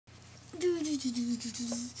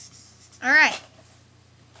Alright.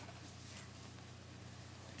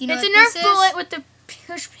 You know It's a what Nerf this bullet is? with the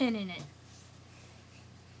push pin in it.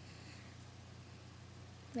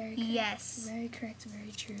 Very correct. Yes. Very correct.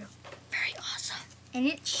 Very true. Very awesome. And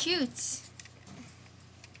it shoots.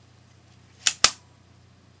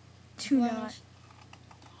 Do not.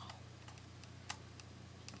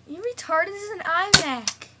 You retarded. This is an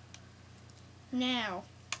iMac. Now.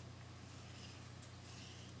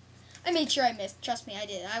 I made sure I missed. Trust me, I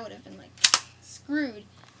did. I would have been like screwed.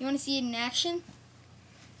 You want to see it in action?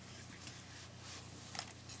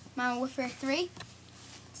 Modern Warfare 3.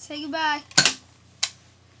 Say goodbye.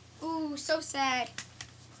 Ooh, so sad.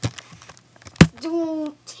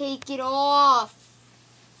 Don't take it off.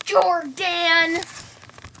 Jordan.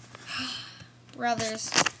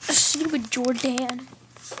 Brothers. Stupid Jordan.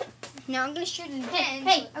 Now I'm going to shoot it again.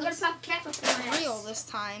 Hey, I'm gonna pop cat with my Real this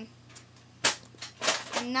time.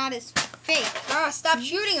 And not as fake. Ah, stop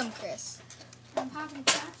shooting him, Chris. I'm popping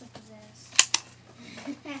cats with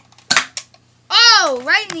his ass. Oh,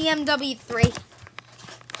 right in the MW3.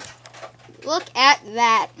 Look at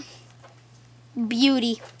that.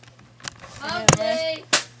 Beauty. Okay.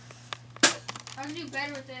 I'm gonna do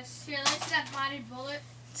better with this. Here, let me see that modded bullet.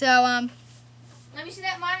 So, Let me see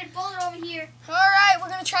that modded bullet over here. alright, we're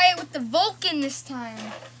gonna try it with the Vulcan this time.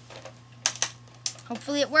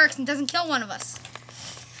 Hopefully it works and doesn't kill one of us.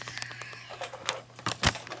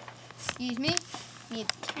 Excuse me. Need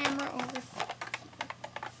the camera over.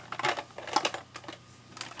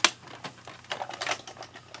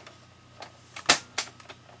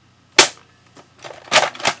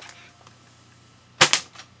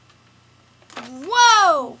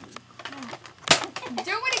 Whoa!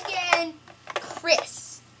 Do it again,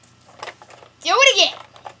 Chris. Do it again.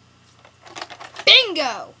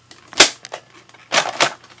 Bingo.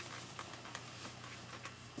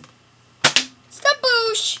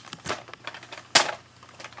 Skaboosh.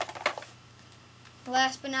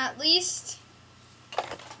 Last but not least.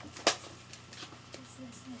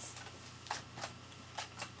 This.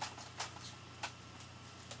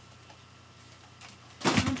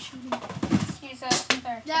 I'm shooting. Excuse us.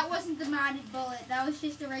 That wasn't the modded bullet. That was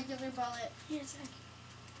just a regular bullet. Here, Zach.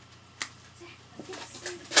 I can't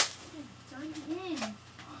see. Turn it in.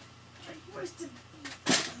 Where's the...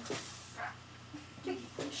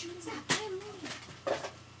 Shoot Zach.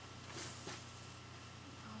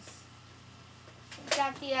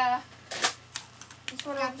 Got the this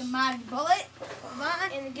one Got the modded bullet. Hold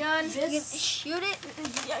on. in the gun. Shoot it.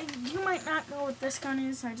 You might not know what this gun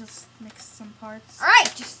is. I just mixed some parts.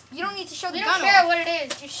 Alright, just you don't need to show the We gun don't care off. what it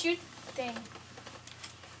is. Just shoot the thing.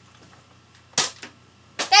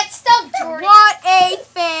 That's still Jordan. What a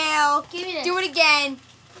fail. Give me this. Do it again.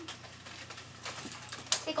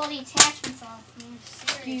 Take all the attachments off.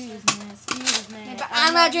 Excuse me. But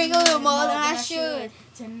I might drink a little more than I should.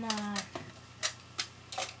 Tonight.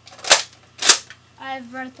 I've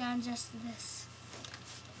brought it down just to this.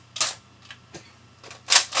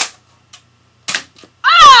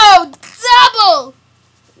 Oh, double!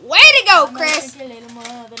 Way to go, I might Chris. drink a little more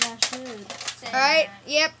than I should. Alright,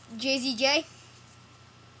 yep, JZJ.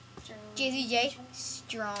 JZJ,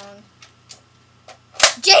 strong.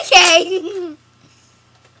 JK!